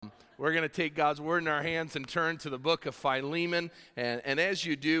We're going to take God's Word in our hands and turn to the book of Philemon. And as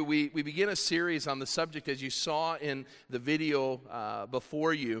you do, we begin a series on the subject, as you saw in the video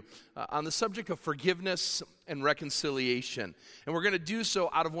before you, on the subject of forgiveness and reconciliation. And we're going to do so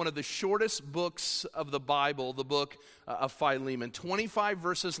out of one of the shortest books of the Bible, the book of Philemon. 25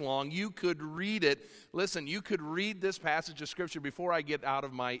 verses long. You could read it. Listen, you could read this passage of Scripture before I get out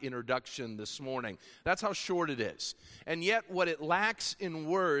of my introduction this morning. That's how short it is. And yet what it lacks in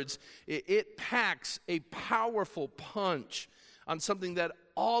words, it packs a powerful punch on something that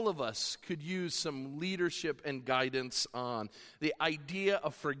all of us could use some leadership and guidance on. The idea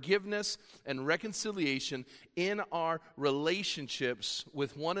of forgiveness and reconciliation in our relationships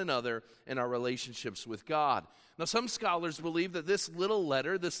with one another and our relationships with God. Now, some scholars believe that this little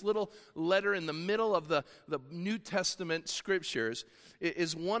letter in the middle of the New Testament scriptures,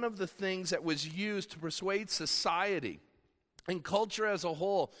 is one of the things that was used to persuade society and culture as a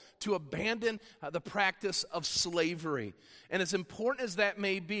whole to abandon the practice of slavery. And as important as that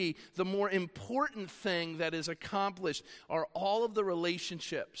may be, the more important thing that is accomplished are all of the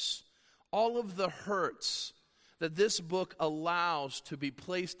relationships, all of the hurts that this book allows to be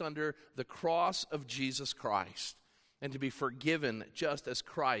placed under the cross of Jesus Christ and to be forgiven just as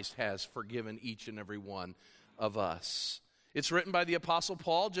Christ has forgiven each and every one of us. It's written by the Apostle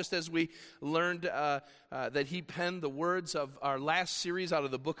Paul, just as we learned that he penned the words of our last series out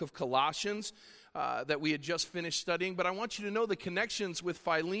of the book of Colossians that we had just finished studying. But I want you to know the connections with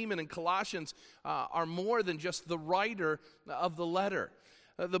Philemon and Colossians are more than just the writer of the letter.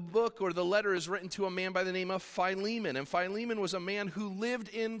 The book or the letter is written to a man by the name of Philemon. And Philemon was a man who lived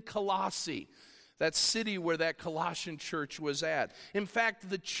in Colossae, that city where that Colossian church was at. In fact,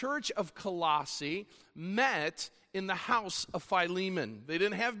 the church of Colossae met in the house of Philemon. They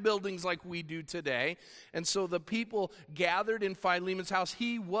didn't have buildings like we do today. And so the people gathered in Philemon's house.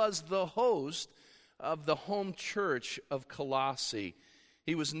 He was the host of the home church of Colossae.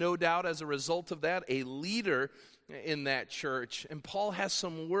 He was no doubt, as a result of that, a leader in that church. And Paul has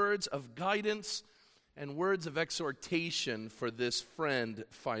some words of guidance and words of exhortation for this friend,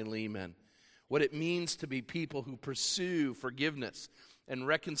 Philemon. What it means to be people who pursue forgiveness and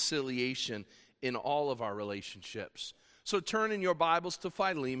reconciliation in all of our relationships. So turn in your Bibles to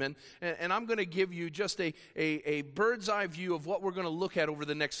Philemon, and I'm going to give you just a bird's eye view of what we're going to look at over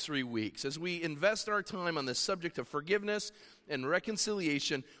the next 3 weeks. As we invest our time on the subject of forgiveness and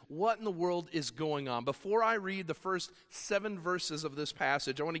reconciliation, what in the world is going on? Before I read the first 7 verses of this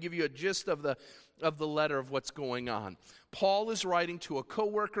passage, I want to give you a gist of the letter of what's going on. Paul is writing to a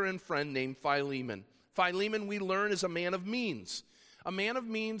co-worker and friend named Philemon. Philemon, we learn, is a man of means. A man of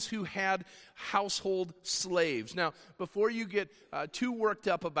means who had household slaves. Now, before you get too worked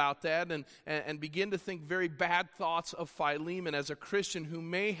up about that and begin to think very bad thoughts of Philemon as a Christian who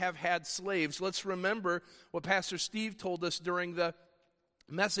may have had slaves, let's remember what Pastor Steve told us during the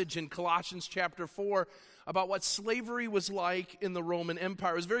message in Colossians chapter 4 about what slavery was like in the Roman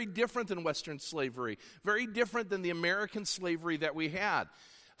Empire. It was very different than Western slavery, very different than the American slavery that we had.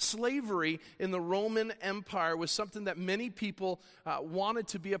 Slavery in the Roman Empire was something that many people wanted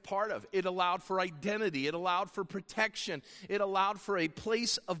to be a part of. It allowed for identity. It allowed for protection. It allowed for a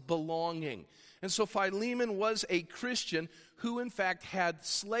place of belonging. And so Philemon was a Christian who, in fact, had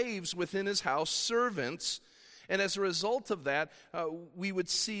slaves within his house, servants. And as a result of that, we would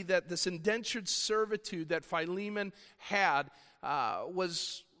see that this indentured servitude that Philemon had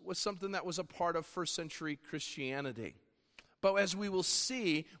was something that was a part of first century Christianity. But as we will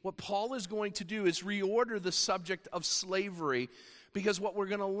see, what Paul is going to do is reorder the subject of slavery, because what we're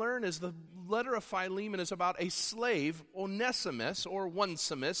going to learn is the letter of Philemon is about a slave, Onesimus, or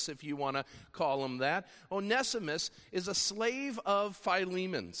Onesimus, if you want to call him that. Onesimus is a slave of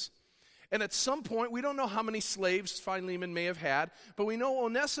Philemon's. And at some point, we don't know how many slaves Philemon may have had, but we know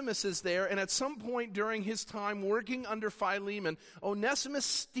Onesimus is there, and at some point during his time working under Philemon, Onesimus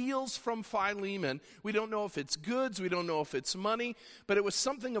steals from Philemon. We don't know if it's goods, we don't know if it's money, but it was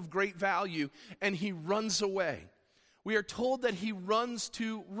something of great value, and he runs away. We are told that he runs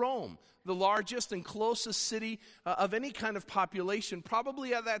to Rome, the largest and closest city of any kind of population,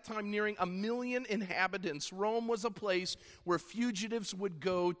 probably at that time nearing 1 million inhabitants. Rome was a place where fugitives would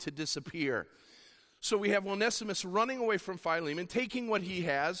go to disappear. So we have Onesimus running away from Philemon, taking what he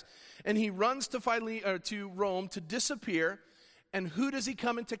has, and he runs to Rome to disappear. And who does he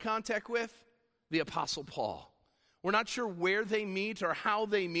come into contact with? The Apostle Paul. We're not sure where they meet or how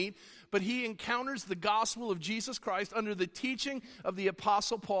they meet, but he encounters the gospel of Jesus Christ under the teaching of the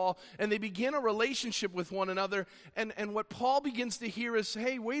Apostle Paul, and they begin a relationship with one another. And what Paul begins to hear is,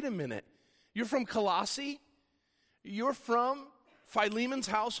 hey, wait a minute. You're from Colossae? You're from Philemon's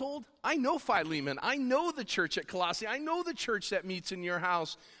household? I know Philemon. I know the church at Colossae. I know the church that meets in your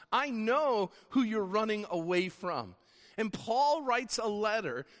house. I know who you're running away from. And Paul writes a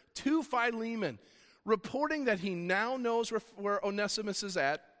letter to Philemon, reporting that he now knows where Onesimus is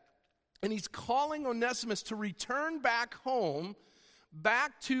at, and he's calling Onesimus to return back home,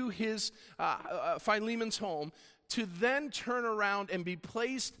 back to his Philemon's home, to then turn around and be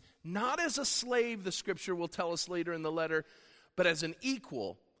placed not as a slave, the scripture will tell us later in the letter, but as an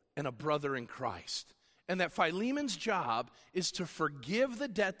equal and a brother in Christ. And that Philemon's job is to forgive the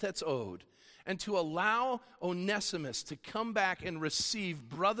debt that's owed and to allow Onesimus to come back and receive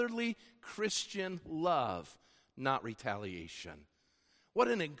brotherly Christian love, not retaliation. What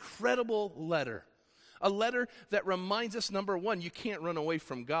an incredible letter. A letter that reminds us, number one, you can't run away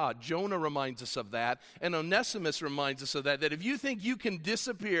from God. Jonah reminds us of that, and Onesimus reminds us of that if you think you can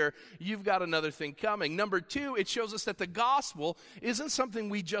disappear, you've got another thing coming. Number two, it shows us that the gospel isn't something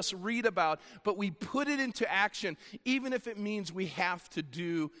we just read about, but we put it into action, even if it means we have to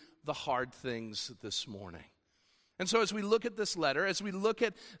do the hard things this morning. And so as we look at this letter, as we look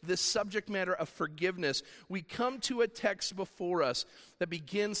at this subject matter of forgiveness, we come to a text before us that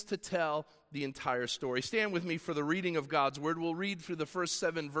begins to tell the entire story. Stand with me for the reading of God's word. We'll read through the first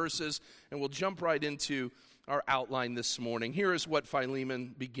 7 verses, and we'll jump right into our outline this morning. Here is what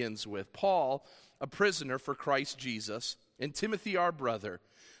Philemon begins with. Paul, a prisoner for Christ Jesus, and Timothy, our brother,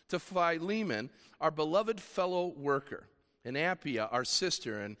 to Philemon, our beloved fellow worker, and Apphia, our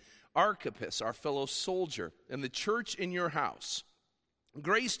sister, and Archippus, our fellow soldier, and the church in your house.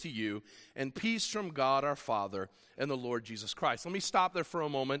 Grace to you and peace from God our Father and the Lord Jesus Christ. Let me stop there for a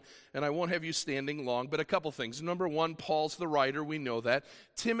moment, and I won't have you standing long, but a couple things. Number one, Paul's the writer, we know that.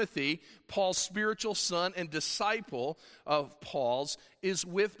 Timothy, Paul's spiritual son and disciple of Paul's, is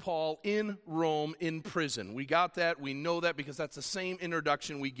with Paul in Rome in prison. We got that, we know that, because that's the same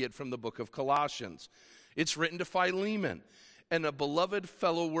introduction we get from the book of Colossians. It's written to Philemon, and a beloved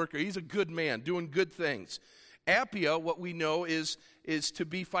fellow worker. He's a good man, doing good things. Apphia, what we know, is to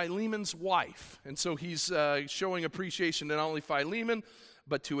be Philemon's wife. And so he's showing appreciation to not only Philemon,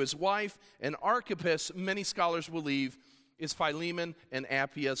 but to his wife. And Archippus, many scholars believe, is Philemon and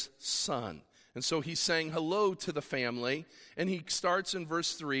Apphia's son. And so he's saying hello to the family. And he starts in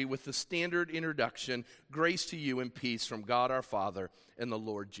verse 3 with the standard introduction, grace to you and peace from God our Father and the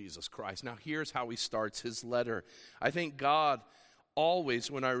Lord Jesus Christ. Now here's how he starts his letter. I thank God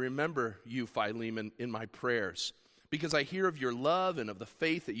always when I remember you, Philemon, in my prayers, because I hear of your love and of the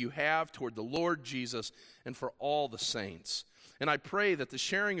faith that you have toward the Lord Jesus and for all the saints. And I pray that the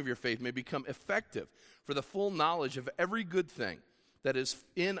sharing of your faith may become effective for the full knowledge of every good thing that is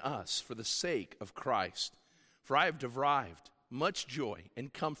in us for the sake of Christ. For I have derived much joy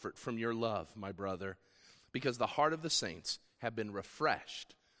and comfort from your love, my brother, because the heart of the saints have been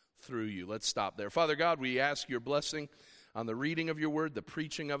refreshed through you. Let's stop there. Father God, we ask your blessing on the reading of your word, the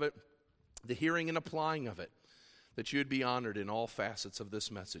preaching of it, the hearing and applying of it, that you would be honored in all facets of this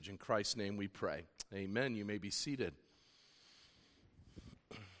message. In Christ's name we pray. Amen. You may be seated.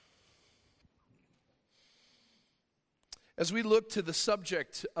 As we look to the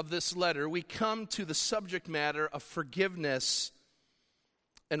subject of this letter, we come to the subject matter of forgiveness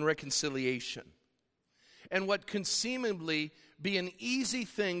and reconciliation. And what can seemingly be an easy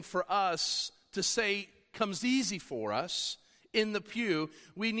thing for us to say comes easy for us in the pew,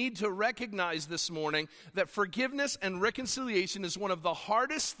 we need to recognize this morning that forgiveness and reconciliation is one of the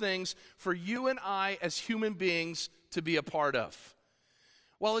hardest things for you and I as human beings to be a part of.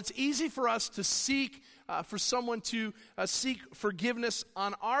 While it's easy for us to seek for someone to seek forgiveness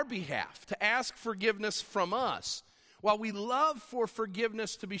on our behalf, to ask forgiveness from us, while we love for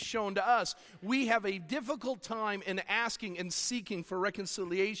forgiveness to be shown to us, we have a difficult time in asking and seeking for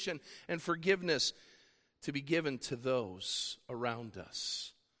reconciliation and forgiveness to be given to those around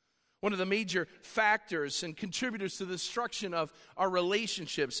us. One of the major factors and contributors to the destruction of our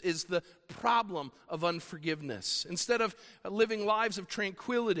relationships is the problem of unforgiveness. Instead of living lives of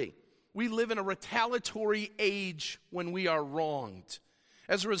tranquility, we live in a retaliatory age when we are wronged.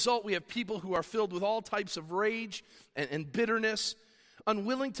 As a result, we have people who are filled with all types of rage and bitterness,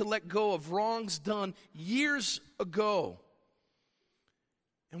 unwilling to let go of wrongs done years ago.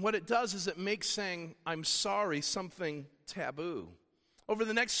 And what it does is it makes saying, I'm sorry, something taboo. Over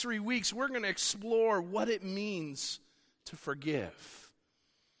the next 3 weeks, we're going to explore what it means to forgive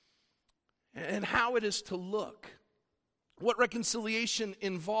and how it is to look, what reconciliation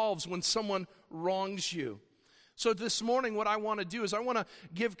involves when someone wrongs you. So this morning, what I want to do is I want to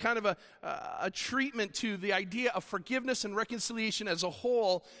give kind of a treatment to the idea of forgiveness and reconciliation as a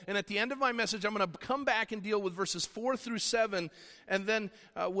whole. And at the end of my message, I'm going to come back and deal with verses 4 through 7, and then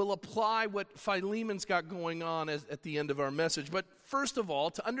we'll apply what Philemon's got going on at the end of our message. But first of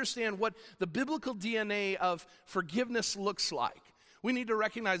all, to understand what the biblical DNA of forgiveness looks like, we need to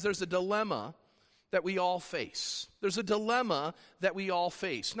recognize there's a dilemma that we all face. There's a dilemma that we all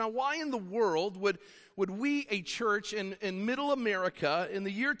face. Now, why in the world would we, a church in middle America in the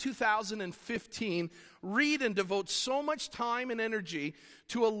year 2015, read and devote so much time and energy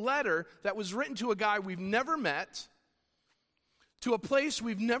to a letter that was written to a guy we've never met, to a place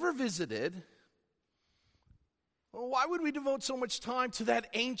we've never visited? Well, why would we devote so much time to that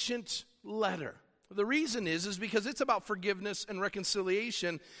ancient letter? The reason is because it's about forgiveness and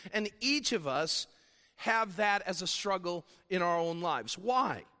reconciliation, and each of us have that as a struggle in our own lives.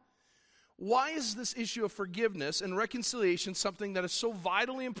 Why? Why is this issue of forgiveness and reconciliation something that is so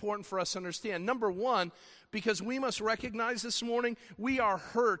vitally important for us to understand? Number one, because we must recognize this morning, we are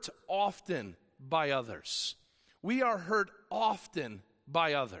hurt often by others. We are hurt often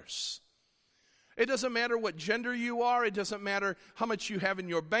by others. It doesn't matter what gender you are. It doesn't matter how much you have in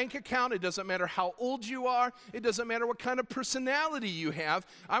your bank account. It doesn't matter how old you are. It doesn't matter what kind of personality you have.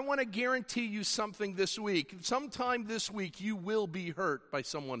 I want to guarantee you something this week. Sometime this week, you will be hurt by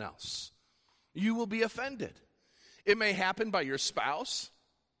someone else. You will be offended. It may happen by your spouse,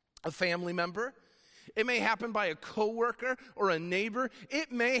 a family member. It may happen by a coworker or a neighbor.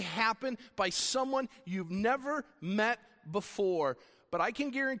 It may happen by someone you've never met before. But I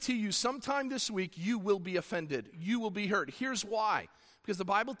can guarantee you sometime this week you will be offended. You will be hurt. Here's why. Because the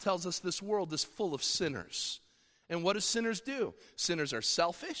Bible tells us this world is full of sinners. And what do sinners do? Sinners are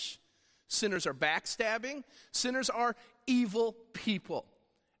selfish. Sinners are backstabbing. Sinners are evil people.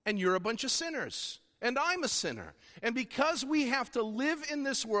 And you're a bunch of sinners. And I'm a sinner. And because we have to live in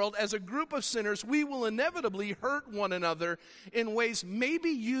this world as a group of sinners, we will inevitably hurt one another in ways maybe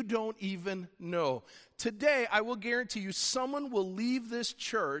you don't even know. Today, I will guarantee you someone will leave this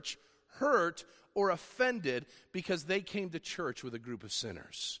church hurt or offended because they came to church with a group of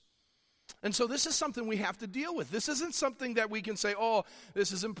sinners. And so this is something we have to deal with. This isn't something that we can say, oh,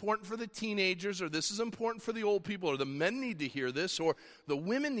 this is important for the teenagers, or this is important for the old people, or the men need to hear this, or the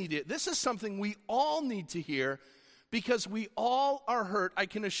women need it. This is something we all need to hear because we all are hurt. I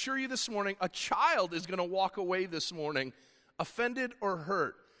can assure you this morning, a child is going to walk away this morning offended or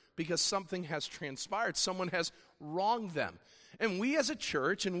hurt because something has transpired. Someone has wronged them. And we as a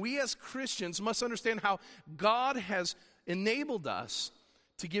church and we as Christians must understand how God has enabled us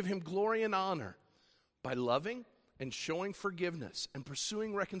to give him glory and honor by loving and showing forgiveness and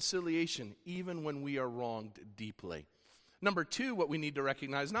pursuing reconciliation even when we are wronged deeply. Number two, what we need to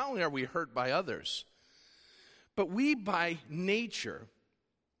recognize, not only are we hurt by others, but we by nature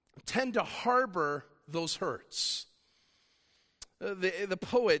tend to harbor those hurts. The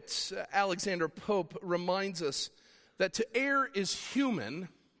poet Alexander Pope reminds us that to err is human,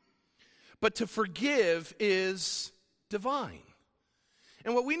 but to forgive is divine.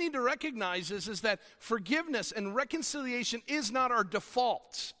 And what we need to recognize is that forgiveness and reconciliation is not our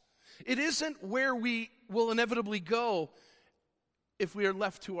default. It isn't where we will inevitably go if we are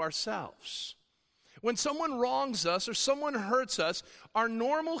left to ourselves. When someone wrongs us or someone hurts us, our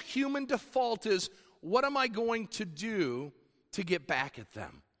normal human default is, what am I going to do to get back at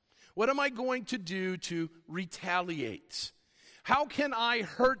them? What am I going to do to retaliate? How can I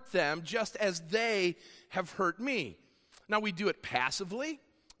hurt them just as they have hurt me? Now, we do it passively,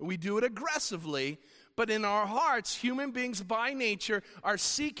 we do it aggressively, but in our hearts, human beings by nature are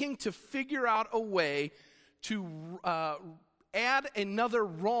seeking to figure out a way to add another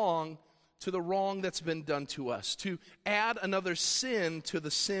wrong to the wrong that's been done to us, to add another sin to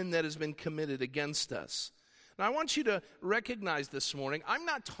the sin that has been committed against us. Now, I want you to recognize this morning, I'm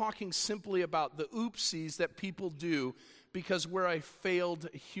not talking simply about the oopsies that people do because we're a failed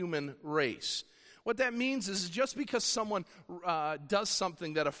human race. What that means is just because someone does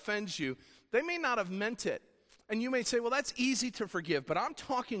something that offends you, they may not have meant it. And you may say, well, that's easy to forgive. But I'm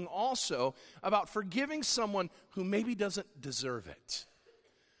talking also about forgiving someone who maybe doesn't deserve it.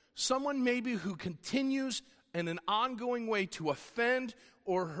 Someone maybe who continues in an ongoing way to offend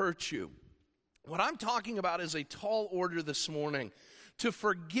or hurt you. What I'm talking about is a tall order this morning. To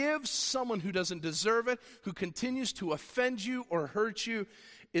forgive someone who doesn't deserve it, who continues to offend you or hurt you,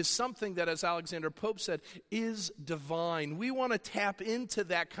 is something that, as Alexander Pope said, is divine. We want to tap into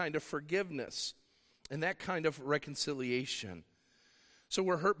that kind of forgiveness and that kind of reconciliation. So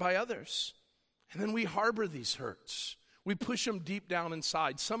we're hurt by others, and then we harbor these hurts. We push them deep down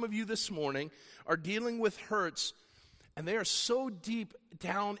inside. Some of you this morning are dealing with hurts, and they are so deep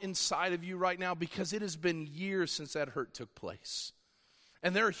down inside of you right now because it has been years since that hurt took place.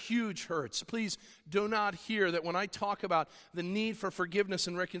 And they're huge hurts. Please do not hear that when I talk about the need for forgiveness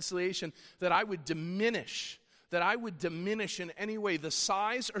and reconciliation, that I would diminish in any way the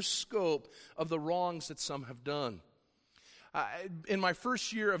size or scope of the wrongs that some have done. In my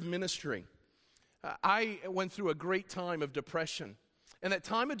first year of ministry, I went through a great time of depression. And that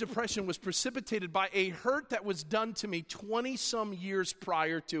time of depression was precipitated by a hurt that was done to me 20-some years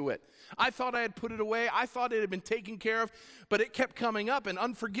prior to it. I thought I had put it away. I thought it had been taken care of, but it kept coming up. And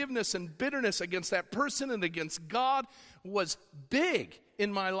unforgiveness and bitterness against that person and against God was big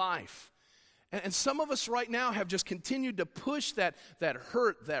in my life. And some of us right now have just continued to push that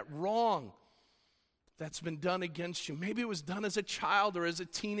hurt, that wrong that's been done against you. Maybe it was done as a child or as a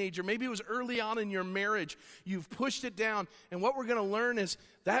teenager. Maybe it was early on in your marriage. You've pushed it down. And what we're going to learn is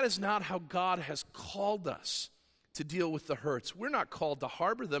that is not how God has called us to deal with the hurts. We're not called to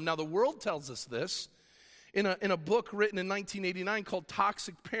harbor them. Now, the world tells us this. In a book written in 1989 called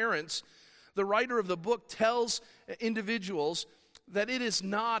Toxic Parents, the writer of the book tells individuals that it is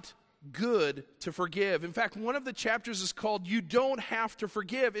not good to forgive. In fact, one of the chapters is called You Don't Have to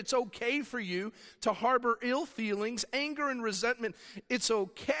Forgive. It's okay for you to harbor ill feelings, anger, and resentment. It's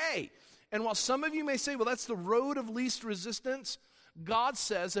okay. And while some of you may say, well, that's the road of least resistance, God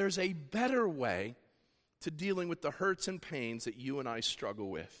says there's a better way to dealing with the hurts and pains that you and I struggle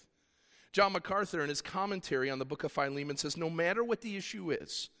with. John MacArthur, in his commentary on the book of Philemon, says, no matter what the issue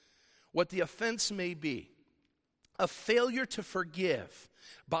is, what the offense may be, a failure to forgive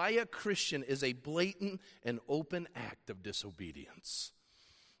by a Christian is a blatant and open act of disobedience,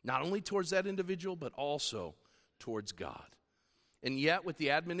 not only towards that individual, but also towards God. And yet, with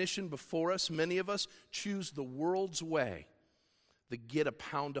the admonition before us, many of us choose the world's way, the get a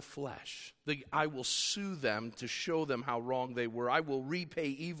pound of flesh, the I will sue them to show them how wrong they were, I will repay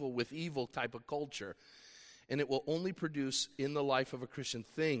evil with evil type of culture, and it will only produce in the life of a Christian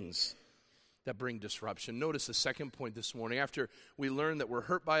things that bring disruption. Notice the second point this morning. After we learn that we're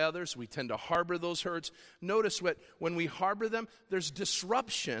hurt by others, we tend to harbor those hurts. Notice when we harbor them, there's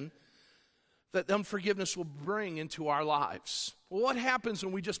disruption that unforgiveness will bring into our lives. Well, what happens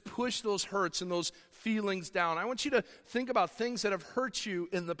when we just push those hurts and those feelings down? I want you to think about things that have hurt you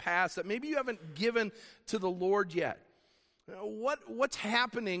in the past that maybe you haven't given to the Lord yet. What's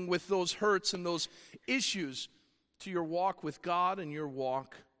happening with those hurts and those issues to your walk with God and your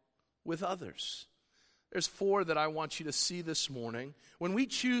walk with others? There's 4 that I want you to see this morning. When we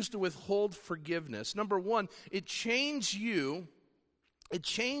choose to withhold forgiveness, number 1, it chains you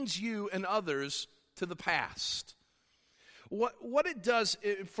and others to the past. What it does,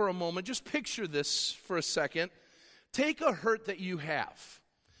 for a moment, just picture this for a second. Take a hurt that you have.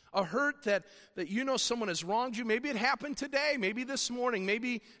 A hurt that you know someone has wronged you. Maybe it happened today, maybe this morning,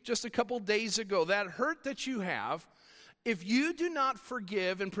 maybe just a couple days ago. That hurt that you have, if you do not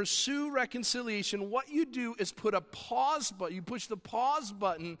forgive and pursue reconciliation, what you do is put a pause button. You push the pause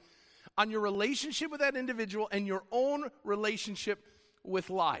button on your relationship with that individual and your own relationship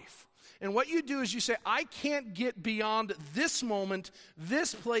with life. And what you do is you say, I can't get beyond this moment,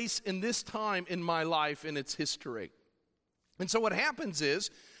 this place, and this time in my life and its history. And so what happens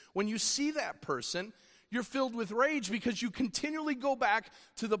is, when you see that person, you're filled with rage because you continually go back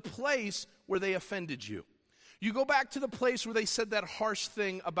to the place where they offended you. You go back to the place where they said that harsh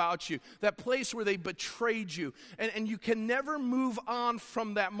thing about you, that place where they betrayed you, and you can never move on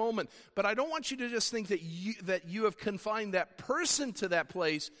from that moment. But I don't want you to just think that you have confined that person to that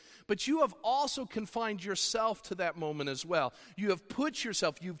place, but you have also confined yourself to that moment as well. You have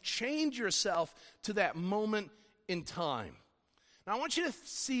you've chained yourself to that moment in time. Now I want you to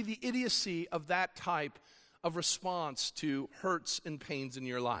see the idiocy of that type of response to hurts and pains in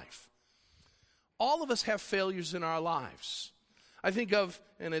your life. All of us have failures in our lives. I think of,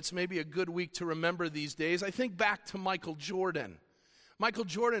 and it's maybe a good week to remember these days, I think back to Michael Jordan. Michael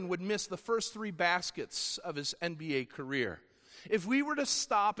Jordan would miss the first 3 baskets of his NBA career. If we were to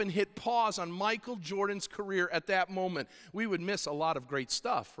stop and hit pause on Michael Jordan's career at that moment, we would miss a lot of great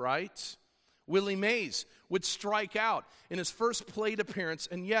stuff, right? Willie Mays would strike out in his first plate appearance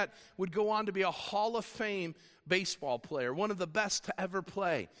and yet would go on to be a Hall of Fame baseball player, one of the best to ever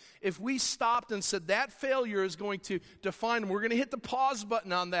play. If we stopped and said that failure is going to define him, we're going to hit the pause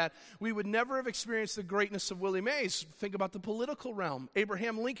button on that, we would never have experienced the greatness of Willie Mays. Think about the political realm.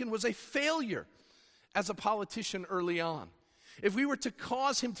 Abraham Lincoln was a failure as a politician early on. If we were to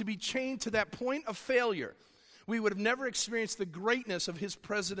cause him to be chained to that point of failure, We would have never experienced the greatness of his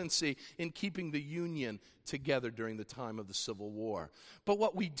presidency in keeping the Union together during the time of the Civil War. But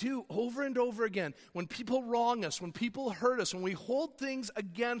what we do over and over again, when people wrong us, when people hurt us, when we hold things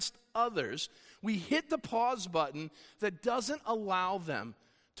against others, we hit the pause button that doesn't allow them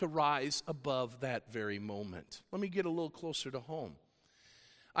to rise above that very moment. Let me get a little closer to home.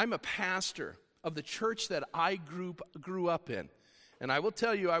 I'm a pastor of the church that I grew up in. And I will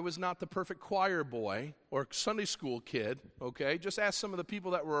tell you, I was not the perfect choir boy or Sunday school kid, okay? Just ask some of the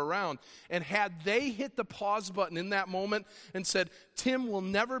people that were around. And had they hit the pause button in that moment and said, Tim will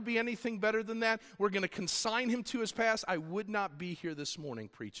never be anything better than that, we're going to consign him to his past, I would not be here this morning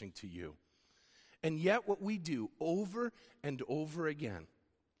preaching to you. And yet what we do over and over again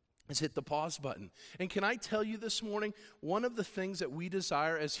is hit the pause button. And can I tell you this morning, one of the things that we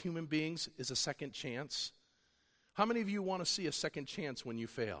desire as human beings is a second chance. How many of you want to see a second chance when you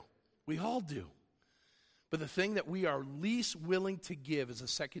fail? We all do. But the thing that we are least willing to give is a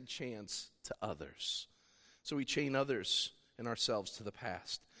second chance to others. So we chain others and ourselves to the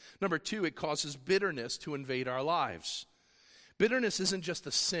past. Number 2, it causes bitterness to invade our lives. Bitterness isn't just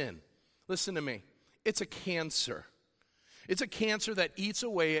a sin. Listen to me. It's a cancer. It's a cancer that eats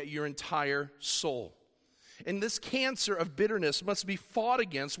away at your entire soul. And this cancer of bitterness must be fought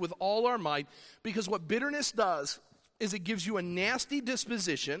against with all our might, because what bitterness does is it gives you a nasty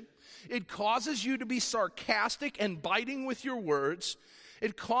disposition. It causes you to be sarcastic and biting with your words.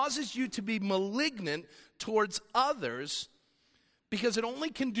 It causes you to be malignant towards others, because it only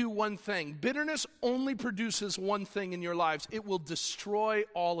can do one thing. Bitterness only produces one thing in your lives. It will destroy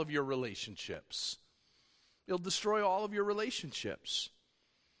all of your relationships. It'll destroy all of your relationships.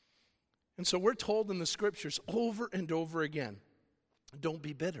 And so we're told in the scriptures over and over again, don't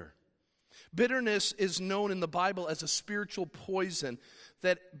be bitter. Bitterness is known in the Bible as a spiritual poison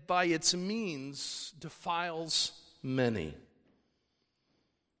that by its means defiles many.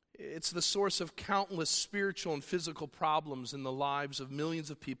 It's the source of countless spiritual and physical problems in the lives of millions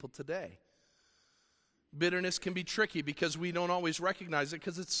of people today. Bitterness can be tricky because we don't always recognize it,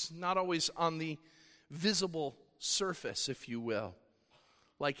 because it's not always on the visible surface, if you will,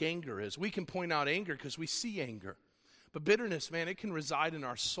 like anger is. We can point out anger because we see anger. But bitterness, man, it can reside in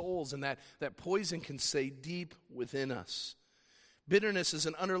our souls, and that poison can stay deep within us. Bitterness is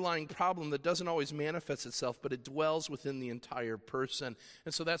an underlying problem that doesn't always manifest itself, but it dwells within the entire person.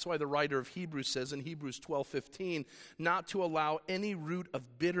 And so that's why the writer of Hebrews says in Hebrews 12:15, not to allow any root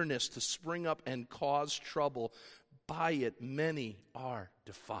of bitterness to spring up and cause trouble. By it, many are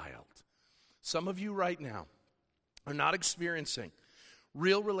defiled. Some of you right now are not experiencing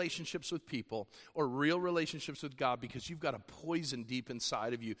real relationships with people or real relationships with God because you've got a poison deep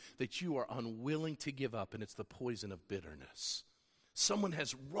inside of you that you are unwilling to give up, and it's the poison of bitterness. Someone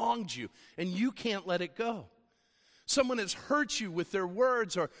has wronged you, and you can't let it go. Someone has hurt you with their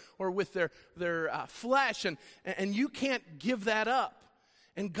words or with their flesh, and you can't give that up.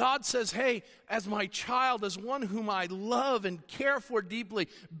 And God says, hey, as my child, as one whom I love and care for deeply,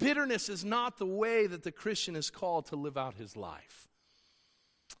 bitterness is not the way that the Christian is called to live out his life.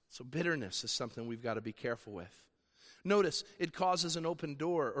 So bitterness is something we've got to be careful with. Notice, it causes an open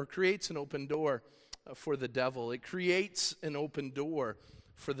door, or creates an open door for the devil. It creates an open door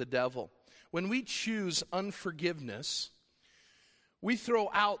for the devil. When we choose unforgiveness, we throw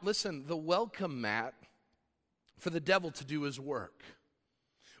out, listen, the welcome mat for the devil to do his work.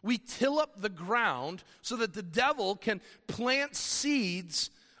 We till up the ground so that the devil can plant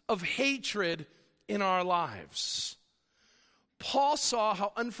seeds of hatred in our lives. Paul saw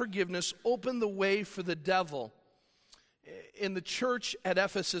how unforgiveness opened the way for the devil in the church at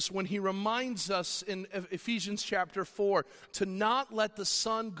Ephesus when he reminds us in Ephesians chapter 4 to not let the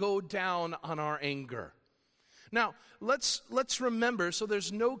sun go down on our anger. Now, let's remember, so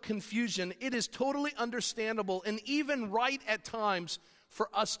there's no confusion, it is totally understandable and even right at times for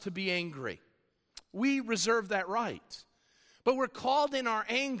us to be angry. We reserve that right. But we're called in our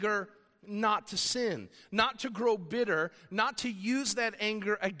anger not to sin, not to grow bitter, not to use that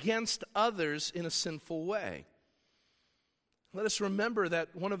anger against others in a sinful way. Let us remember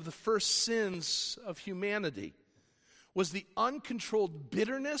that one of the first sins of humanity was the uncontrolled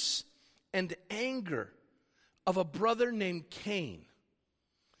bitterness and anger of a brother named Cain,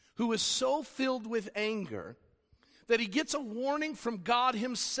 who was so filled with anger that he gets a warning from God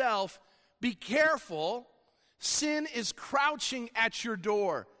himself, be careful, sin is crouching at your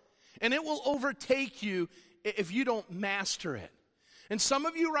door, and it will overtake you if you don't master it. And some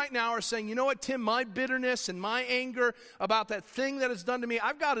of you right now are saying, you know what, Tim, my bitterness and my anger about that thing that is done to me,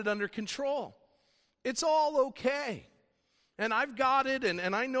 I've got it under control. It's all okay. And I've got it,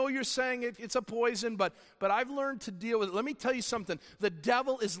 and I know you're saying it's a poison, but I've learned to deal with it. Let me tell you something. The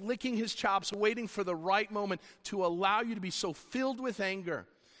devil is licking his chops, waiting for the right moment to allow you to be so filled with anger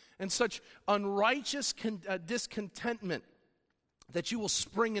and such unrighteous discontentment that you will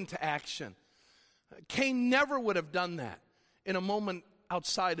spring into action. Cain never would have done that in a moment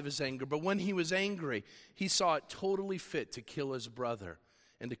outside of his anger, but when he was angry, he saw it totally fit to kill his brother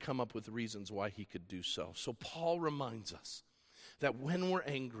and to come up with reasons why he could do so. So Paul reminds us that when we're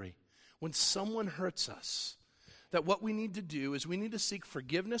angry, when someone hurts us, that what we need to do is we need to seek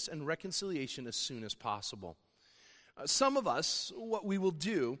forgiveness and reconciliation as soon as possible. Some of us, what we will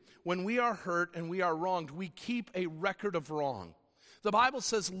do when we are hurt and we are wronged, we keep a record of wrong. The Bible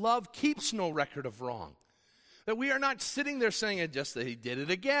says love keeps no record of wrong. That we are not sitting there saying, he did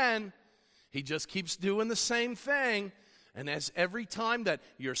it again. He just keeps doing the same thing. And as every time that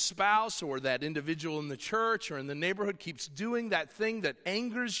your spouse or that individual in the church or in the neighborhood keeps doing that thing that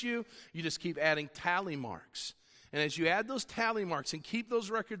angers you, you just keep adding tally marks. And as you add those tally marks and keep those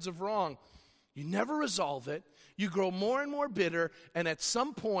records of wrong, you never resolve it. You grow more and more bitter, and at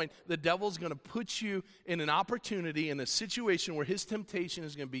some point, the devil's going to put you in an opportunity, in a situation where his temptation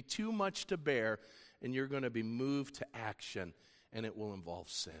is going to be too much to bear, and you're going to be moved to action, and it will involve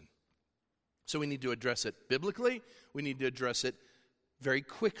sin. So we need to address it biblically. We need to address it very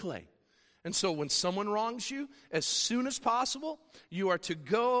quickly. And so when someone wrongs you, as soon as possible, you are to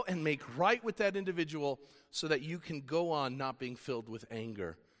go and make right with that individual so that you can go on not being filled with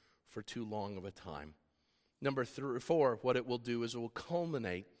anger for too long of a time. Number 4, what it will do is it will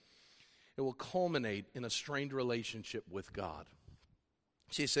culminate in a strained relationship with God.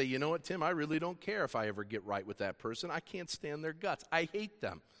 So you say, you know what, Tim, I really don't care if I ever get right with that person. I can't stand their guts. I hate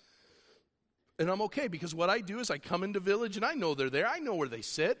them. And I'm okay, because what I do is I come into Village and I know they're there. I know where they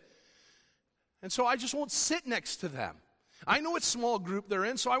sit. And so I just won't sit next to them. I know what small group they're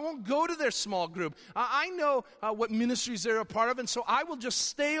in, so I won't go to their small group. I know what ministries they're a part of, and so I will just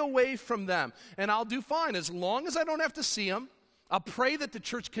stay away from them. And I'll do fine as long as I don't have to see them. I'll pray that the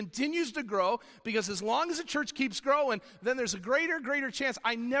church continues to grow, because as long as the church keeps growing, then there's a greater chance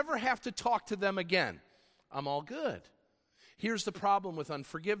I never have to talk to them again. I'm all good. Here's the problem with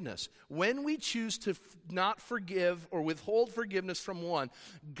unforgiveness. When we choose to not forgive or withhold forgiveness from one,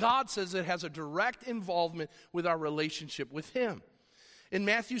 God says it has a direct involvement with our relationship with Him. In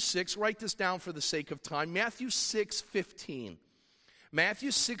Matthew 6, write this down for the sake of time, Matthew 6:15. Matthew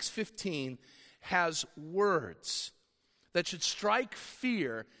 6:15 has words that should strike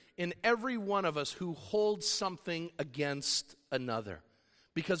fear in every one of us who holds something against another,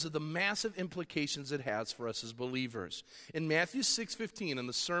 because of the massive implications it has for us as believers. In Matthew 6:15, in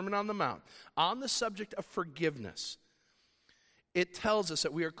the Sermon on the Mount, on the subject of forgiveness, it tells us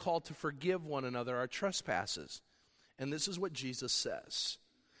that we are called to forgive one another our trespasses. And this is what Jesus says.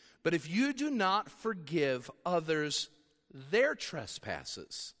 But if you do not forgive others their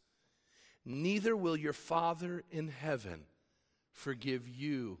trespasses, neither will your Father in heaven forgive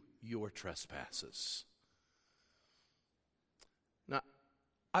you your trespasses. Now,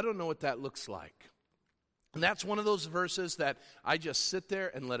 I don't know what that looks like. And that's one of those verses that I just sit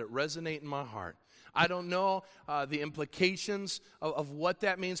there and let it resonate in my heart. I don't know the implications of what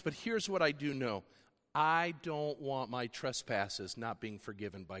that means, but here's what I do know. I don't want my trespasses not being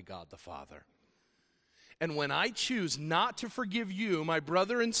forgiven by God the Father. And when I choose not to forgive you, my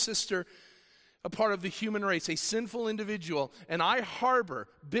brother and sister, a part of the human race, a sinful individual, and I harbor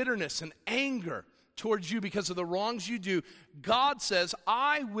bitterness and anger towards you because of the wrongs you do, God says,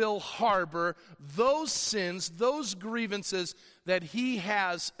 I will harbor those sins, those grievances that He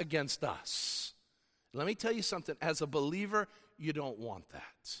has against us. Let me tell you something. As a believer, you don't want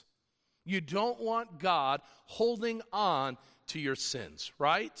that. You don't want God holding on to your sins,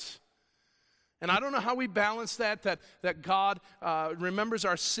 right? And I don't know how we balance that God remembers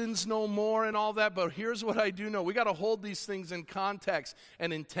our sins no more and all that, but here's what I do know. We got to hold these things in context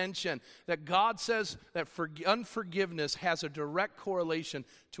and intention. That God says that unforgiveness has a direct correlation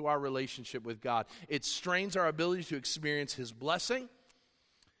to our relationship with God. It strains our ability to experience His blessing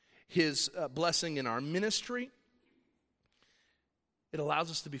in our ministry. It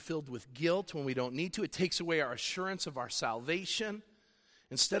allows us to be filled with guilt when we don't need to. It takes away our assurance of our salvation.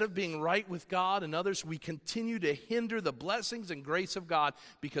 Instead of being right with God and others, we continue to hinder the blessings and grace of God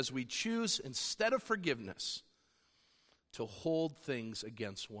because we choose, instead of forgiveness, to hold things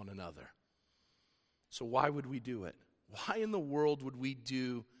against one another. So why would we do it? Why in the world would we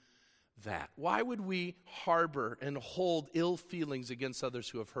do that? Why would we harbor and hold ill feelings against others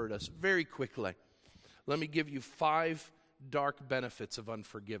who have hurt us? Very quickly, let me give you 5 dark benefits of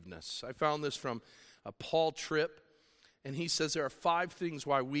unforgiveness. I found this from Paul Tripp. And he says there are 5 things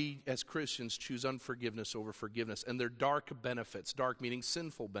why we as Christians choose unforgiveness over forgiveness. And they're dark benefits, dark meaning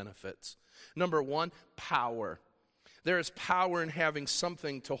sinful benefits. Number 1, power. There is power in having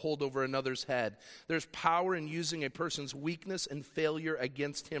something to hold over another's head. There's power in using a person's weakness and failure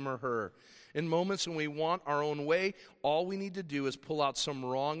against him or her. In moments when we want our own way, all we need to do is pull out some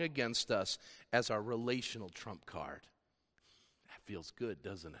wrong against us as our relational trump card. That feels good,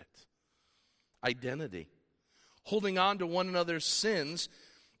 doesn't it? Identity. Holding on to one another's sins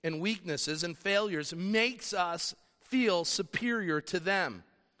and weaknesses and failures makes us feel superior to them.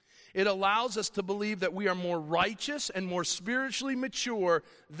 It allows us to believe that we are more righteous and more spiritually mature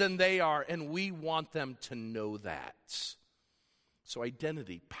than they are, and we want them to know that. So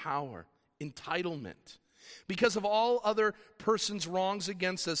identity, power, entitlement. Because of all other person's wrongs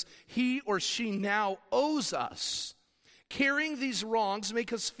against us, he or she now owes us. Carrying these wrongs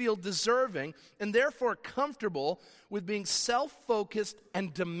make us feel deserving and therefore comfortable with being self-focused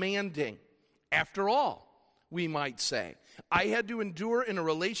and demanding. After all, we might say, I had to endure in a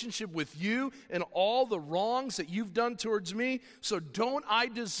relationship with you and all the wrongs that you've done towards me, so don't I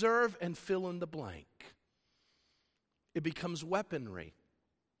deserve, and fill in the blank. It becomes weaponry.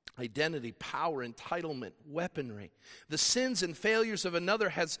 Identity, power, entitlement, weaponry. The sins and failures of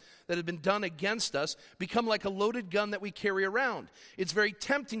another that have been done against us become like a loaded gun that we carry around. It's very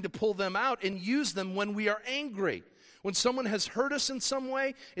tempting to pull them out and use them when we are angry. When someone has hurt us in some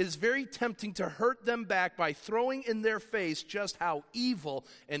way, it is very tempting to hurt them back by throwing in their face just how evil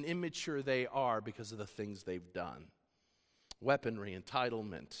and immature they are because of the things they've done. Weaponry,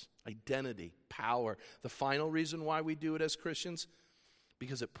 entitlement, identity, power. The final reason why we do it as Christians,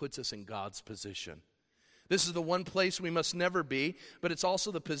 because it puts us in God's position. This is the one place we must never be, but it's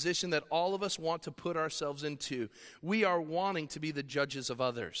also the position that all of us want to put ourselves into. We are wanting to be the judges of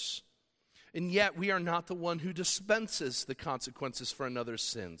others. And yet we are not the one who dispenses the consequences for another's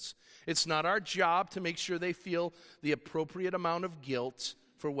sins. It's not our job to make sure they feel the appropriate amount of guilt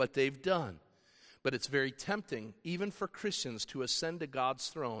for what they've done. But it's very tempting, even for Christians, to ascend to God's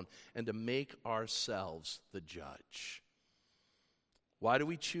throne and to make ourselves the judge. Why do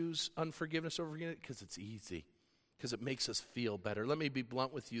we choose unforgiveness over forgiveness? Because it's easy. Because it makes us feel better. Let me be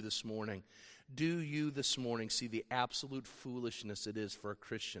blunt with you this morning. Do you this morning see the absolute foolishness it is for a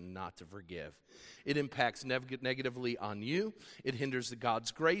Christian not to forgive? It impacts negatively on you. It hinders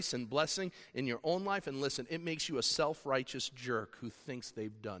God's grace and blessing in your own life. And listen, it makes you a self-righteous jerk who thinks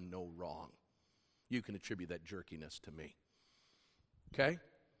they've done no wrong. You can attribute that jerkiness to me. Okay?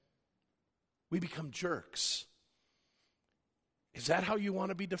 We become jerks. Is that how you want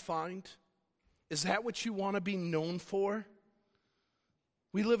to be defined? Is that what you want to be known for?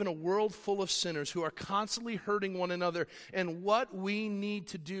 We live in a world full of sinners who are constantly hurting one another, and what we need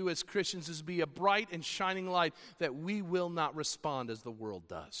to do as Christians is be a bright and shining light that we will not respond as the world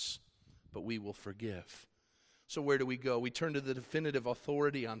does, but we will forgive. So where do we go? We turn to the definitive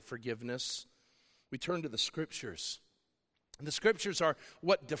authority on forgiveness. We turn to the Scriptures. And the Scriptures are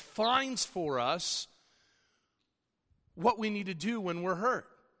what defines for us what we need to do when we're hurt.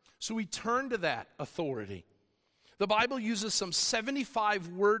 So we turn to that authority. The Bible uses some 75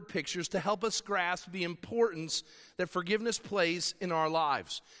 word pictures to help us grasp the importance that forgiveness plays in our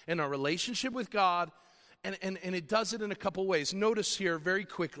lives, in our relationship with God, and it does it in a couple ways. Notice here very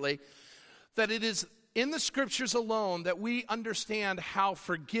quickly that it is in the Scriptures alone that we understand how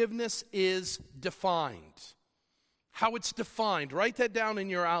forgiveness is defined. How it's defined. Write that down in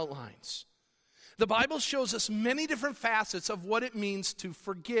your outlines. The Bible shows us many different facets of what it means to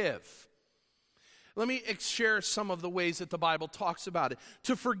forgive. Let me share some of the ways that the Bible talks about it.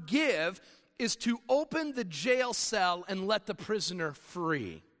 To forgive is to open the jail cell and let the prisoner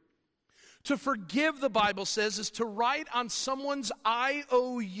free. To forgive, the Bible says, is to write on someone's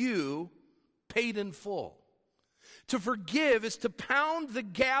IOU paid in full. To forgive is to pound the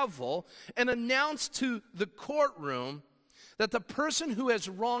gavel and announce to the courtroom that the person who has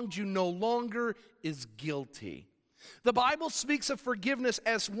wronged you no longer is guilty. The Bible speaks of forgiveness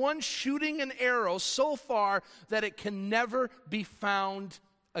as one shooting an arrow so far that it can never be found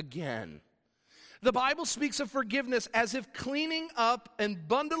again. The Bible speaks of forgiveness as if cleaning up and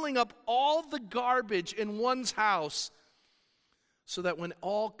bundling up all the garbage in one's house so that when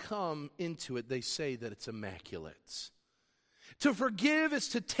all come into it, they say that it's immaculate. To forgive is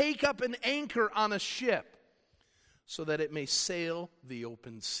to take up an anchor on a ship so that it may sail the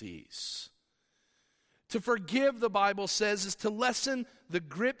open seas. To forgive, the Bible says, is to lessen the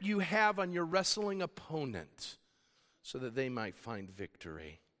grip you have on your wrestling opponent so that they might find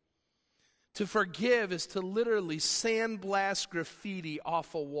victory. To forgive is to literally sandblast graffiti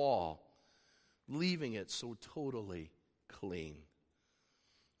off a wall, leaving it so totally clean.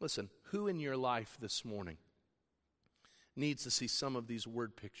 Listen, who in your life this morning needs to see some of these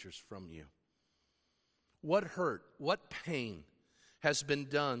word pictures from you? What hurt, what pain has been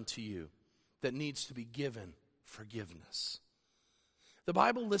done to you that needs to be given forgiveness? The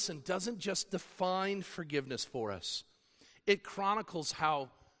Bible, listen, doesn't just define forgiveness for us. It chronicles how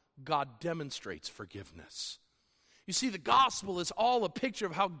God demonstrates forgiveness. You see, the gospel is all a picture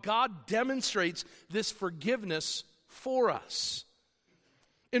of how God demonstrates this forgiveness for us.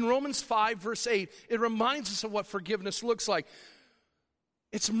 In Romans 5, verse 8, it reminds us of what forgiveness looks like.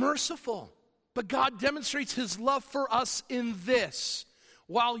 It's merciful, but God demonstrates his love for us in this.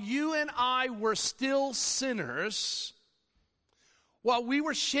 While you and I were still sinners, while we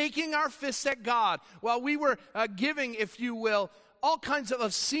were shaking our fists at God, while we were giving, if you will, all kinds of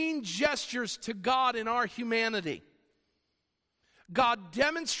obscene gestures to God in our humanity, God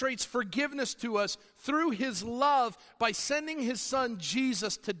demonstrates forgiveness to us through his love by sending his son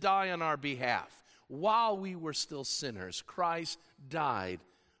Jesus to die on our behalf. While we were still sinners, Christ died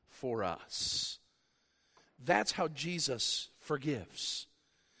for us. That's how Jesus forgives.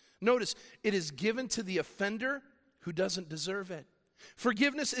 Notice, it is given to the offender who doesn't deserve it.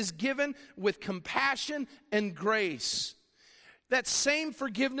 Forgiveness is given with compassion and grace. That same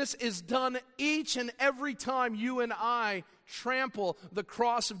forgiveness is done each and every time you and I trample the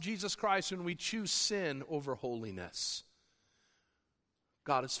cross of Jesus Christ when we choose sin over holiness.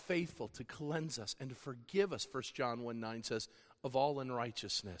 God is faithful to cleanse us and to forgive us, 1 John 1:9 says, of all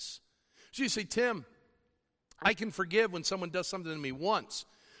unrighteousness. So you say, Tim, I can forgive when someone does something to me once.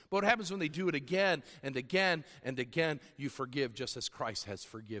 But what happens when they do it again and again and again? You forgive just as Christ has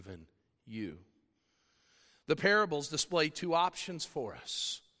forgiven you. The parables display two options for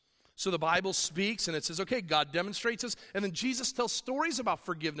us. So the Bible speaks and it says, okay, God demonstrates us. And then Jesus tells stories about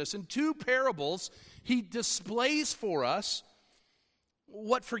forgiveness. In two parables, he displays for us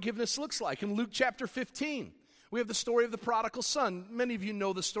what forgiveness looks like. In Luke chapter 15, we have the story of the prodigal son. Many of you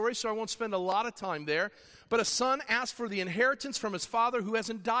know the story, so I won't spend a lot of time there. But a son asked for the inheritance from his father who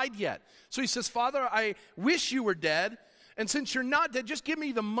hasn't died yet. So he says, Father, I wish you were dead. And since you're not dead, just give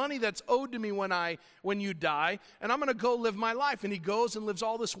me the money that's owed to me when you die, and I'm going to go live my life. And he goes and lives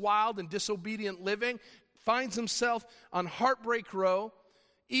all this wild and disobedient living, finds himself on Heartbreak Row,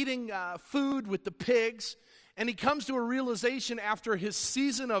 eating food with the pigs, and he comes to a realization after his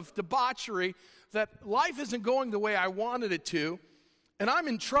season of debauchery that life isn't going the way I wanted it to, and I'm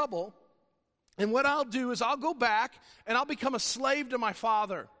in trouble, and what I'll do is I'll go back and I'll become a slave to my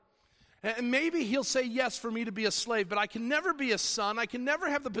father. And maybe he'll say yes for me to be a slave, but I can never be a son. I can never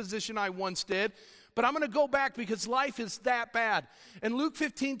have the position I once did, but I'm going to go back because life is that bad. And Luke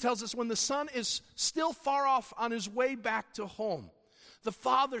 15 tells us when the son is still far off on his way back to home, the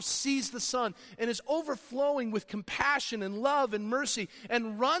father sees the son and is overflowing with compassion and love and mercy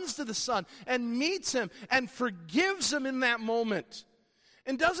and runs to the son and meets him and forgives him in that moment.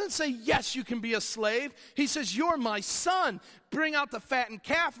 And doesn't say, yes, you can be a slave. He says, you're my son. Bring out the fattened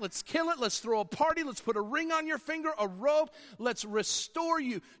calf. Let's kill it. Let's throw a party. Let's put a ring on your finger, a robe. Let's restore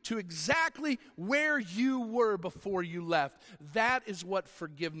you to exactly where you were before you left. That is what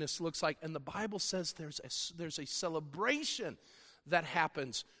forgiveness looks like. And the Bible says there's a celebration that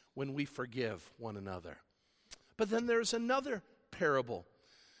happens when we forgive one another. But then there's another parable.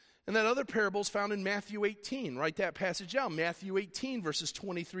 And that other parable is found in Matthew 18. Write that passage down. Matthew 18, verses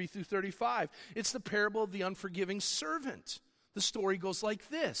 23 through 35. It's the parable of the unforgiving servant. The story goes like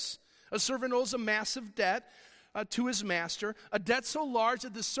this. A servant owes a massive debt to his master, a debt so large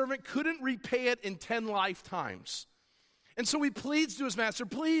that the servant couldn't repay it in 10 lifetimes. And so he pleads to his master,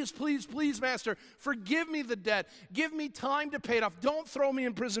 please, please, please, master, forgive me the debt. Give me time to pay it off. Don't throw me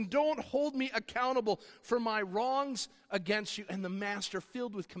in prison. Don't hold me accountable for my wrongs against you. And the master,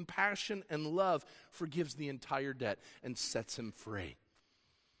 filled with compassion and love, forgives the entire debt and sets him free.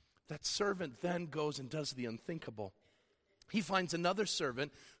 That servant then goes and does the unthinkable. He finds another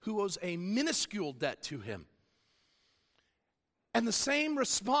servant who owes a minuscule debt to him. And the same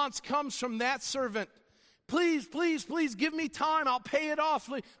response comes from that servant. Please, please, please, give me time. I'll pay it off.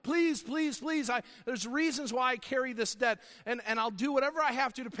 Please, please, please. There's reasons why I carry this debt, and I'll do whatever I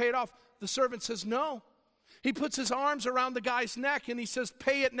have to pay it off. The servant says no. He puts his arms around the guy's neck, and he says,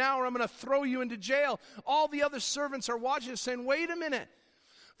 pay it now or I'm going to throw you into jail. All the other servants are watching saying, wait a minute.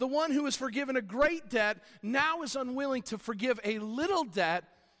 The one who has forgiven a great debt now is unwilling to forgive a little debt,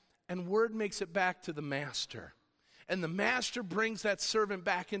 and word makes it back to the master. And the master brings that servant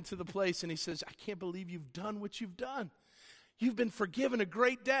back into the place and he says, I can't believe you've done what you've done. You've been forgiven a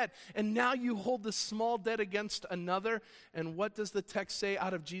great debt, and now you hold this small debt against another. And what does the text say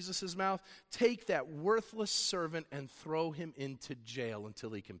out of Jesus' mouth? Take that worthless servant and throw him into jail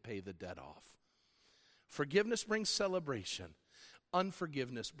until he can pay the debt off. Forgiveness brings celebration.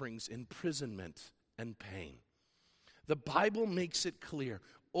 Unforgiveness brings imprisonment and pain. The Bible makes it clear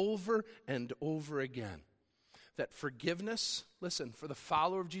over and over again that forgiveness, listen, for the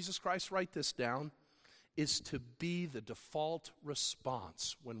follower of Jesus Christ, write this down, is to be the default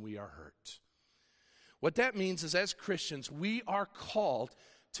response when we are hurt. What that means is, as Christians, we are called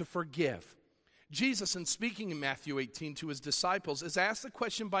to forgive. Jesus, in speaking in Matthew 18 to his disciples, is asked the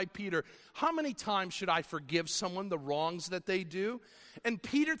question by Peter, how many times should I forgive someone the wrongs that they do? And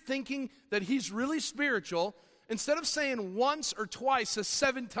Peter, thinking that he's really spiritual, instead of saying once or twice, says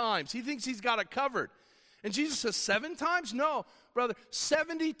 7 times. He thinks he's got it covered. And Jesus says 7 times? No, brother,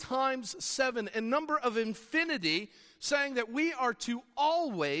 70 times 7, a number of infinity, saying that we are to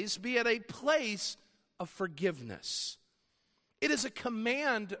always be at a place of forgiveness. It is a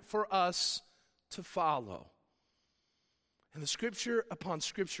command for us to follow. And the scripture upon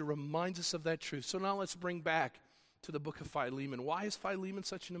scripture reminds us of that truth. So now let's bring back to the book of Philemon. Why is Philemon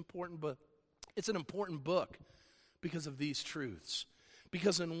such an important book? It's an important book because of these truths.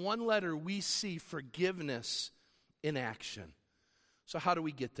 Because in one letter, we see forgiveness in action. So how do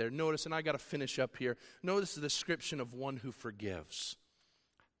we get there? Notice, and I got to finish up here. Notice the description of one who forgives.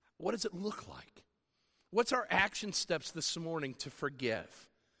 What does it look like? What's our action steps this morning to forgive?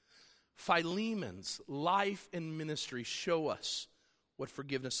 Philemon's life and ministry show us what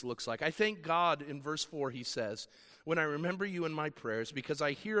forgiveness looks like. I thank God in verse 4, he says, when I remember you in my prayers, because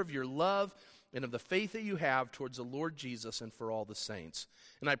I hear of your love and of the faith that you have towards the Lord Jesus and for all the saints.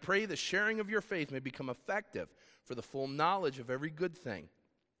 And I pray the sharing of your faith may become effective for the full knowledge of every good thing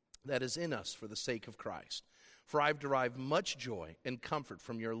that is in us for the sake of Christ. For I've derived much joy and comfort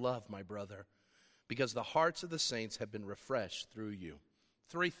from your love, my brother, because the hearts of the saints have been refreshed through you.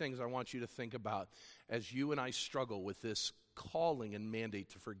 3 things I want you to think about as you and I struggle with this calling and mandate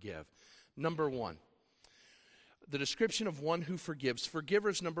to forgive. Number 1, the description of one who forgives.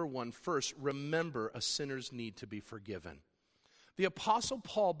 Forgivers, number 1, first, remember a sinner's need to be forgiven. The Apostle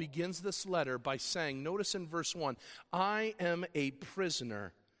Paul begins this letter by saying, notice in verse 1, I am a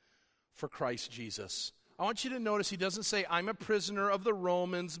prisoner for Christ Jesus. I want you to notice he doesn't say, I'm a prisoner of the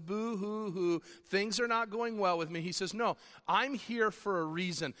Romans, boo-hoo-hoo, things are not going well with me. He says, no, I'm here for a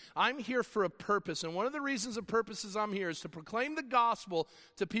reason. I'm here for a purpose. And one of the reasons and purposes I'm here is to proclaim the gospel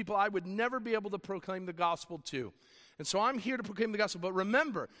to people I would never be able to proclaim the gospel to. And so I'm here to proclaim the gospel. But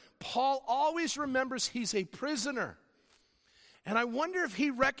remember, Paul always remembers he's a prisoner. And I wonder if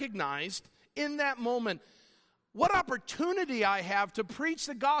he recognized in that moment, what opportunity I have to preach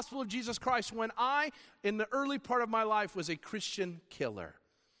the gospel of Jesus Christ when I, in the early part of my life, was a Christian killer.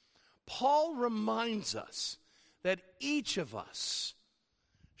 Paul reminds us that each of us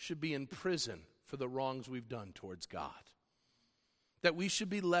should be in prison for the wrongs we've done towards God. That we should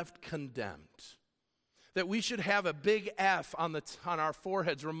be left condemned. That we should have a big F on our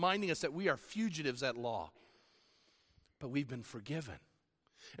foreheads reminding us that we are fugitives at law. But we've been forgiven.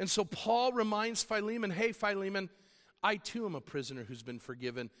 And so Paul reminds Philemon, hey, Philemon, I too am a prisoner who's been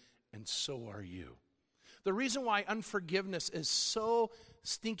forgiven, and so are you. The reason why unforgiveness is so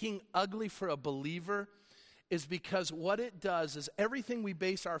stinking ugly for a believer is because what it does is everything we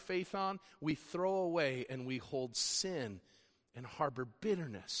base our faith on, we throw away and we hold sin and harbor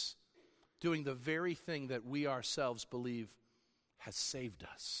bitterness, doing the very thing that we ourselves believe has saved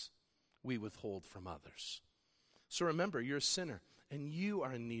us. We withhold from others. So remember, you're a sinner. And you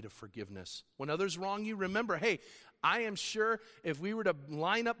are in need of forgiveness. When others wrong you, remember, hey, I am sure if we were to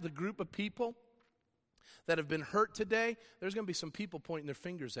line up the group of people that have been hurt today, there's going to be some people pointing their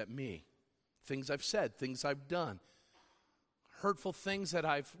fingers at me. Things I've said, things I've done, hurtful things that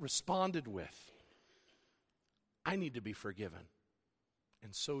I've responded with. I need to be forgiven.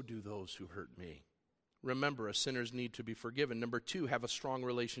 And so do those who hurt me. Remember, a sinner's need to be forgiven. Number 2, have a strong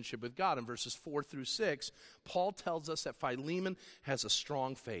relationship with God. In verses 4 through 6, Paul tells us that Philemon has a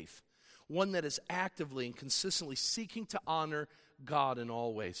strong faith, one that is actively and consistently seeking to honor God in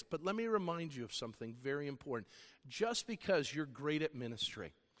all ways. But let me remind you of something very important. Just because you're great at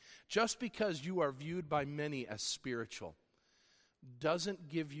ministry, just because you are viewed by many as spiritual, doesn't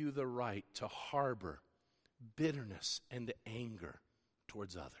give you the right to harbor bitterness and anger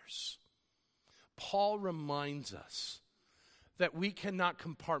towards others. Paul reminds us that we cannot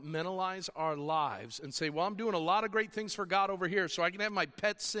compartmentalize our lives and say, well, I'm doing a lot of great things for God over here, so I can have my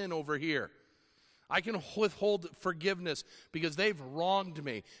pet sin over here. I can withhold forgiveness because they've wronged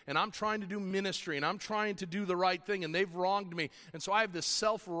me, and I'm trying to do ministry, and I'm trying to do the right thing, and they've wronged me. And so I have this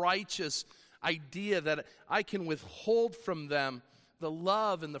self-righteous idea that I can withhold from them the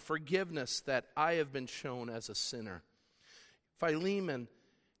love and the forgiveness that I have been shown as a sinner. Philemon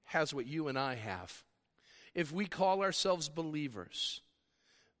has what you and I have. If we call ourselves believers,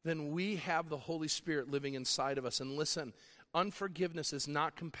 then we have the Holy Spirit living inside of us. And listen, unforgiveness is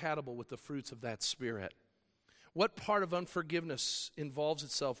not compatible with the fruits of that Spirit. What part of unforgiveness involves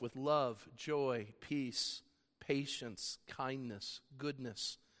itself with love, joy, peace, patience, kindness,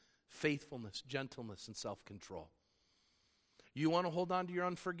 goodness, faithfulness, gentleness, and self-control? You want to hold on to your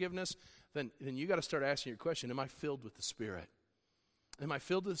unforgiveness? Then you got to start asking your question, am I filled with the Spirit? Am I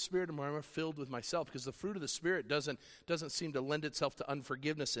filled with the Spirit, or am I filled with myself? Because the fruit of the Spirit doesn't seem to lend itself to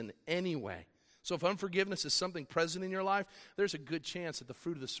unforgiveness in any way. So if unforgiveness is something present in your life, there's a good chance that the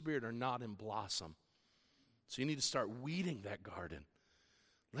fruit of the Spirit are not in blossom. So you need to start weeding that garden,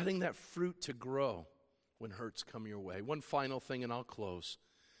 letting that fruit to grow when hurts come your way. One final thing, and I'll close.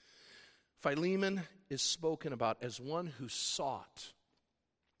 Philemon is spoken about as one who sought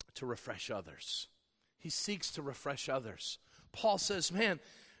to refresh others. He seeks to refresh others. Paul says, man,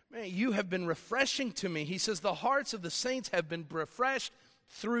 you have been refreshing to me. He says, the hearts of the saints have been refreshed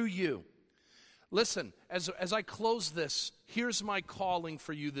through you. Listen, as I close this, here's my calling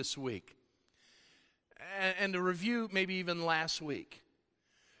for you this week. And to review maybe even last week.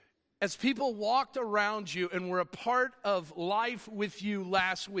 As people walked around you and were a part of life with you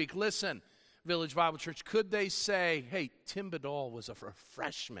last week, listen, Village Bible Church, could they say, hey, Tim Badal was a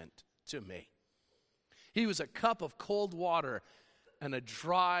refreshment to me. He was a cup of cold water and a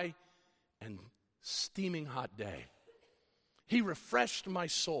dry and steaming hot day. He refreshed my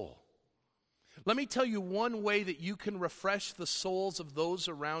soul. Let me tell you one way that you can refresh the souls of those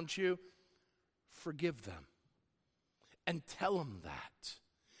around you. Forgive them and tell them that.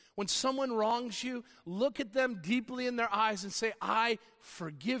 When someone wrongs you, look at them deeply in their eyes and say, I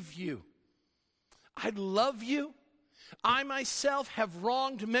forgive you. I love you. I myself have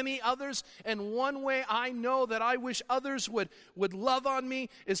wronged many others, and one way I know that I wish others would love on me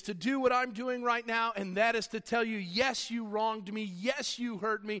is to do what I'm doing right now, and that is to tell you, yes, you wronged me, yes, you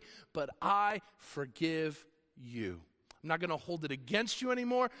hurt me, but I forgive you. I'm not going to hold it against you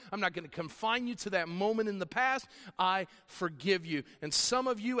anymore. I'm not going to confine you to that moment in the past. I forgive you. And some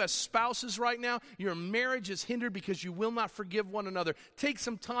of you as spouses right now, your marriage is hindered because you will not forgive one another. Take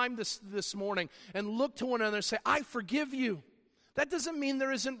some time this morning and look to one another and say, I forgive you. That doesn't mean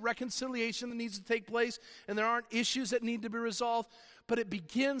there isn't reconciliation that needs to take place and there aren't issues that need to be resolved, but it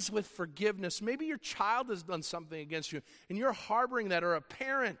begins with forgiveness. Maybe your child has done something against you and you're harboring that, or a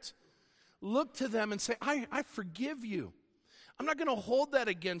parent. Look to them and say, I forgive you. I'm not going to hold that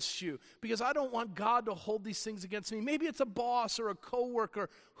against you because I don't want God to hold these things against me. Maybe it's a boss or a coworker,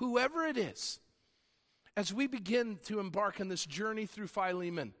 whoever it is. As we begin to embark on this journey through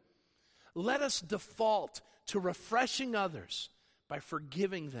Philemon, let us default to refreshing others by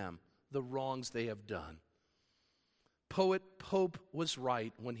forgiving them the wrongs they have done. Poet Pope was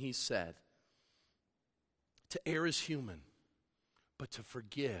right when he said, to err is human, but to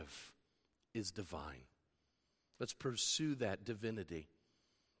forgive is divine. Let's pursue that divinity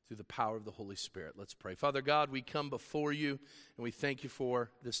through the power of the Holy Spirit. Let's pray. Father God, we come before you and we thank you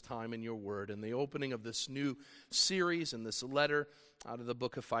for this time in your word and the opening of this new series and this letter out of the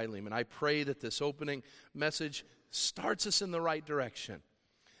book of Philemon. I pray that this opening message starts us in the right direction,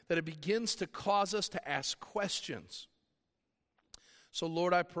 that it begins to cause us to ask questions. So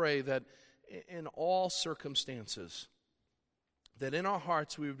Lord, I pray that in all circumstances, that in our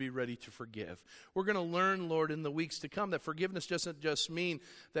hearts we would be ready to forgive. We're going to learn, Lord, in the weeks to come that forgiveness doesn't just mean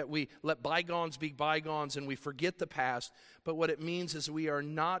that we let bygones be bygones and we forget the past, but what it means is we are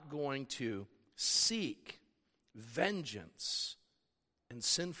not going to seek vengeance and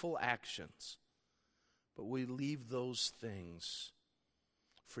sinful actions, but we leave those things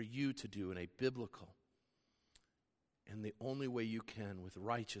for you to do in a biblical and the only way you can, with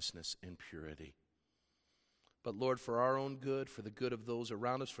righteousness and purity. But Lord, for our own good, for the good of those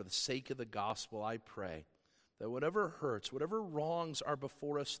around us, for the sake of the gospel, I pray that whatever hurts, whatever wrongs are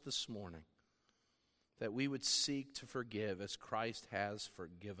before us this morning, that we would seek to forgive as Christ has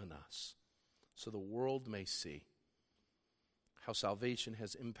forgiven us, so the world may see how salvation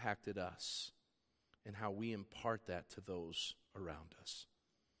has impacted us and how we impart that to those around us.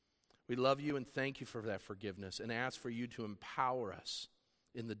 We love you and thank you for that forgiveness and ask for you to empower us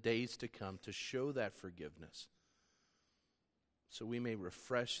in the days to come to show that forgiveness so we may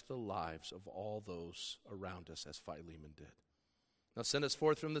refresh the lives of all those around us as Philemon did. Now send us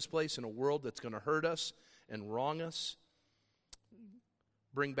forth from this place in a world that's going to hurt us and wrong us.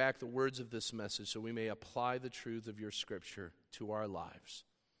 Bring back the words of this message so we may apply the truth of your Scripture to our lives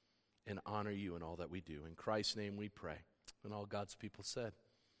and honor you in all that we do. In Christ's name we pray. And all God's people said,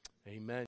 amen.